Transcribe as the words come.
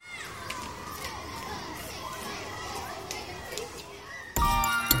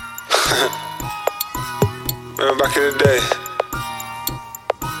Remember back in the day,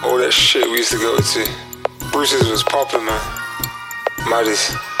 all that shit we used to go to. Bruce's was popping, man.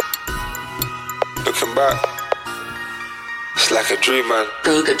 Maddie's. Looking back, it's like a dream, man.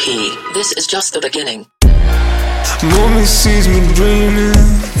 Burger Key, this is just the beginning. Mommy sees me dreaming,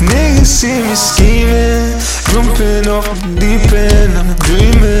 niggas see me scheming, jumping off the deep end, I'm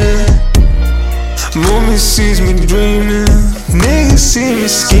dreaming. Mommy sees me dreaming, niggas see me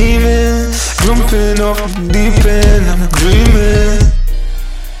scheming, jumping off the deep end, I'm dreaming.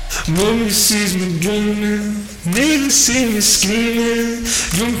 Mommy sees me dreaming, niggas see me scheming,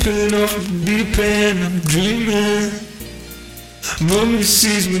 jumping off the deep end, I'm dreaming. Mommy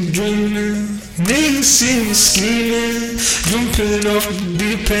sees me dreaming, niggas see me scheming, jumping off the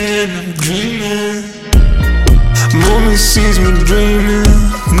deep end, I'm dreaming. Mommy sees me dreaming,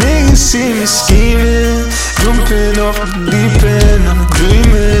 niggas see me scheming, jumping off the deep end, I'm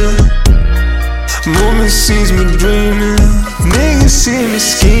dreaming. Mommy sees me dreaming, niggas see me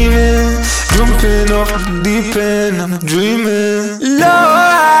scheming, jumping off the deep end, I'm dreaming.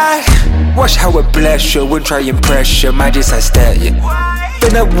 Lord, watch how I bless you, won't try and impress you, might just I stare at you.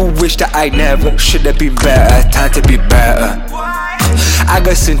 Then I will wish that I never should have been better, time to be better. I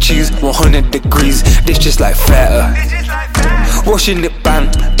got some cheese, 100 degrees, this just like feta. Washing it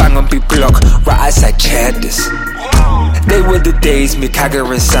bang, bang on big block, right outside Cheddars. They were the days, me Kagger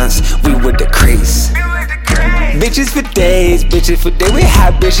and Sans, we were the craze. Bitches for days, we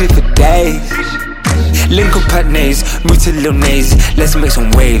had bitches for days. Link up at nays, move to Lil Nays, let's make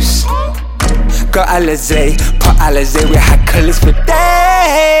some waves. Got Alizé, put Alizé, we had colours for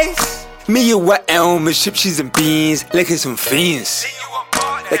days. Me, you were Elmer, ship cheese and beans, licking some fiends.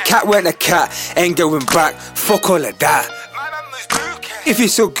 The cat weren't a cat, ain't going back, fuck all of that. If you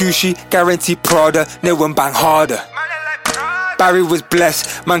saw Gucci, guarantee Prada, no one bang harder. Barry was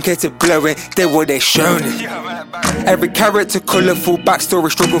blessed, man kept it blowing, they what they shown it. Every character colourful,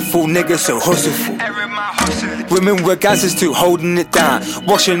 backstory struggleful, niggas so hustleful. Women were gangsters too, holding it down,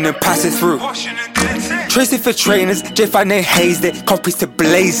 washing and passing through. Tracy for trainers, J5 name hazed it, copies to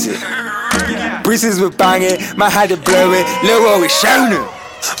blaze it. Breezes were banging, man had it blowing, look what we shown it.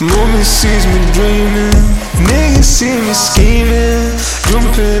 Mommy sees me dreaming, niggas see me scheming,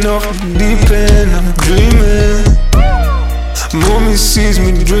 jumping off the deep end, I'm dreaming. Mommy sees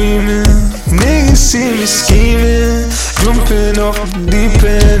me dreaming, niggas see me scheming, jumping off the deep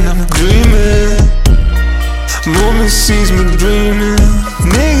end, I'm dreaming. Mommy sees me dreaming,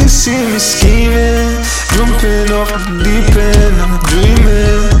 niggas see me scheming, jumping off the deep end, I'm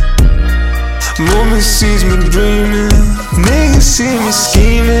dreaming. Mommy sees me dreaming, niggas see me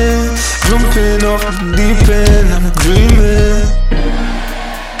scheming, jumping off the deep end, I'm dreaming.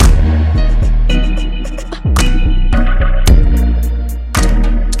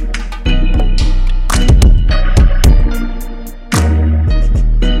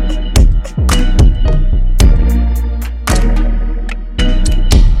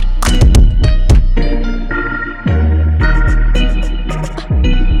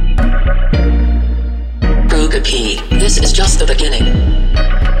 Burger Key, this is just the beginning.